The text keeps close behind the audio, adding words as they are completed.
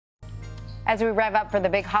As we rev up for the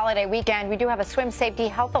big holiday weekend, we do have a swim safety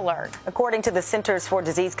health alert. According to the Centers for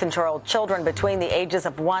Disease Control, children between the ages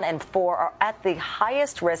of 1 and 4 are at the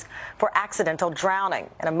highest risk for accidental drowning.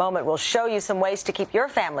 In a moment, we'll show you some ways to keep your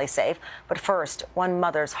family safe. But first, one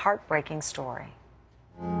mother's heartbreaking story.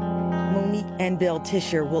 Monique and Bill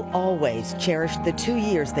Tischer will always cherish the 2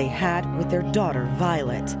 years they had with their daughter,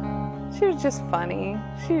 Violet. She was just funny.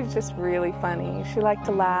 She was just really funny. She liked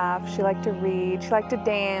to laugh. She liked to read. She liked to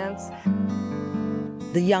dance.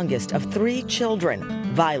 The youngest of 3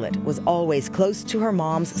 children, Violet was always close to her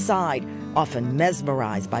mom's side, often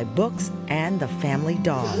mesmerized by books and the family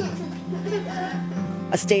dog.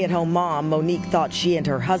 A stay-at-home mom, Monique thought she and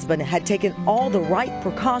her husband had taken all the right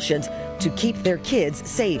precautions to keep their kids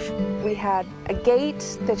safe. We had a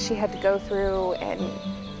gate that she had to go through, and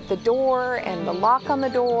the door and the lock on the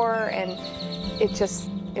door, and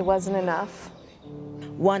it wasn't enough.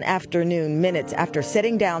 One afternoon, minutes after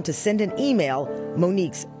sitting down to send an email,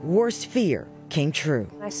 Monique's worst fear came true.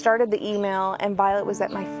 I started the email and Violet was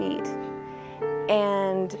at my feet.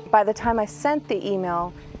 And by the time I sent the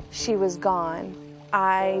email, she was gone.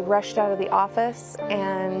 I rushed out of the office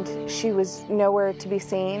and she was nowhere to be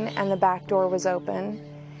seen, and the back door was open.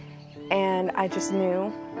 And I just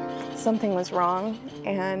knew something was wrong.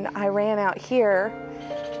 And I ran out here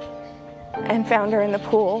and found her in the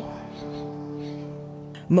pool.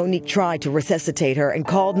 Monique tried to resuscitate her and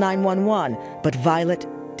called 911, but Violet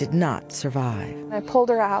did not survive. I pulled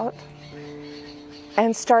her out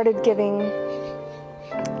and started giving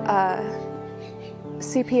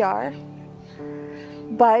CPR,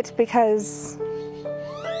 but because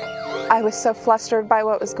I was so flustered by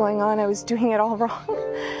what was going on, I was doing it all wrong.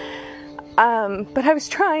 But I was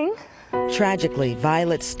trying. Tragically,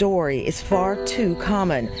 Violet's story is far too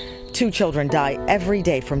common. 2 children die every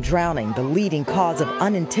day from drowning, the leading cause of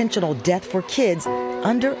unintentional death for kids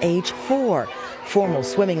under age 4. Formal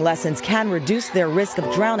swimming lessons can reduce their risk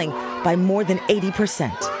of drowning by more than 80%.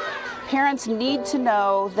 Parents need to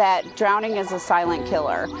know that drowning is a silent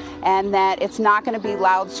killer and that it's not going to be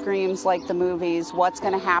loud screams like the movies. What's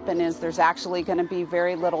going to happen is there's actually going to be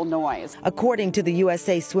very little noise. According to the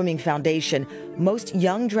USA Swimming Foundation, most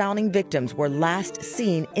young drowning victims were last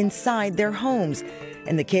seen inside their homes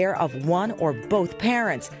in the care of one or both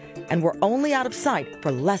parents and were only out of sight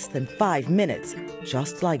for less than 5 minutes,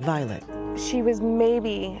 just like Violet. She was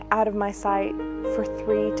maybe out of my sight for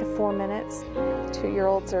 3 to 4 minutes.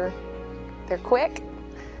 2-year-olds they're quick,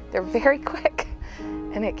 they're very quick,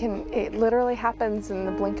 and it literally happens in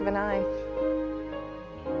the blink of an eye.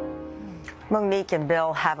 Monique and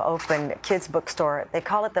Bill have opened a kids' bookstore. They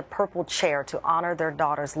call it the Purple Chair to honor their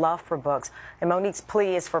daughter's love for books. And Monique's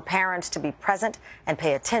plea is for parents to be present and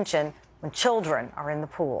pay attention when children are in the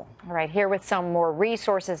pool. All right, here with some more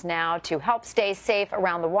resources now to help stay safe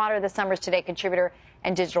around the water. The Summer's Today contributor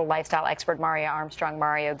and digital lifestyle expert Mario Armstrong.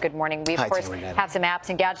 Mario, good morning. We, of course, have some apps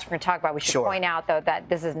and gadgets we're going to talk about. We should point out, though, that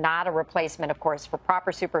this is not a replacement, of course, for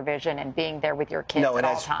proper supervision and being there with your kids at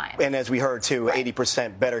all times. And as we heard, too,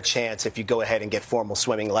 80% better chance if you go ahead and get formal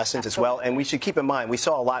swimming lessons as well. And we should keep in mind, we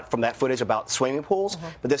saw a lot from that footage about swimming pools,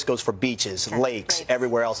 but this goes for beaches, lakes,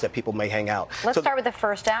 everywhere else that people may hang out. Let's start with the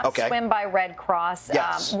first app, Swim by Red Cross.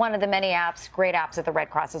 Yes. One of the many apps, great apps that the Red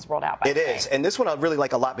Cross has rolled out by It is. And this one I really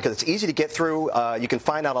like a lot because it's easy to get through. You can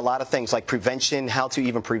find out a lot of things like prevention, how to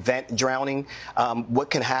even prevent drowning, what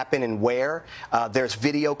can happen and where. There's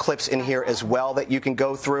video clips in here as well that you can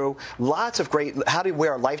go through. Lots of great, how to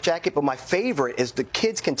wear a life jacket, but my favorite is the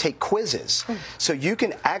kids can take quizzes. So you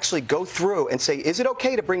can actually go through and say, is it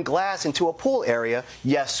okay to bring glass into a pool area?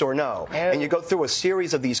 Yes or no. And you go through a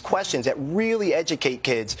series of these questions that really educate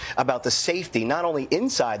kids about the safety, not only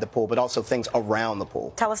inside the pool, but also things around the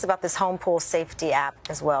pool. Tell us about this home pool safety app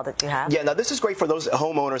as well that you have. Yeah, now this is great for those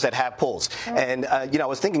homeowners that have pools. And, you know, I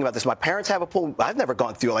was thinking about this. My parents have a pool. I've never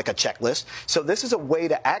gone through like a checklist. So this is a way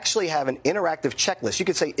to actually have an interactive checklist. You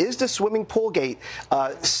could say, is the swimming pool gate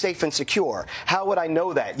safe and secure? How would I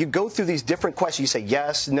know that? You go through these different questions. You say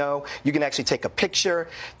yes, no. You can actually take a picture.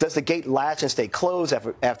 Does the gate latch and stay closed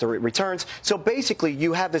after it returns? So basically,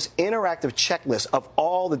 you have this interactive checklist of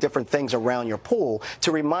all the different things around your pool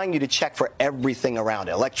to remind you to check for everything around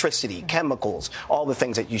it. Electricity, chemicals, all the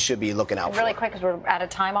things that you should be looking out for. Really quick, because we're out of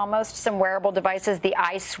time almost, some wearable devices, the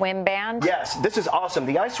iSwim band. Yes, this is awesome.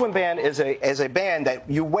 The iSwim band is a band that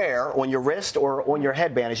you wear on your wrist or on your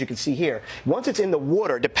headband, as you can see here. Once it's in the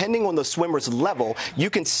water, depending on the swimmer's level, you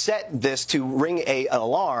can set this to ring an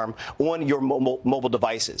alarm on your mobile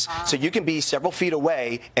devices. So you can be several feet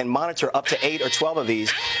away and monitor up to 8 or 12 of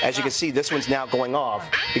these. As you can see, this one's now going off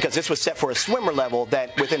because this was set for a swimmer level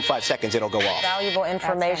that within 5 seconds it'll go off. Valuable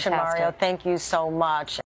information, Mario. Thank you so much.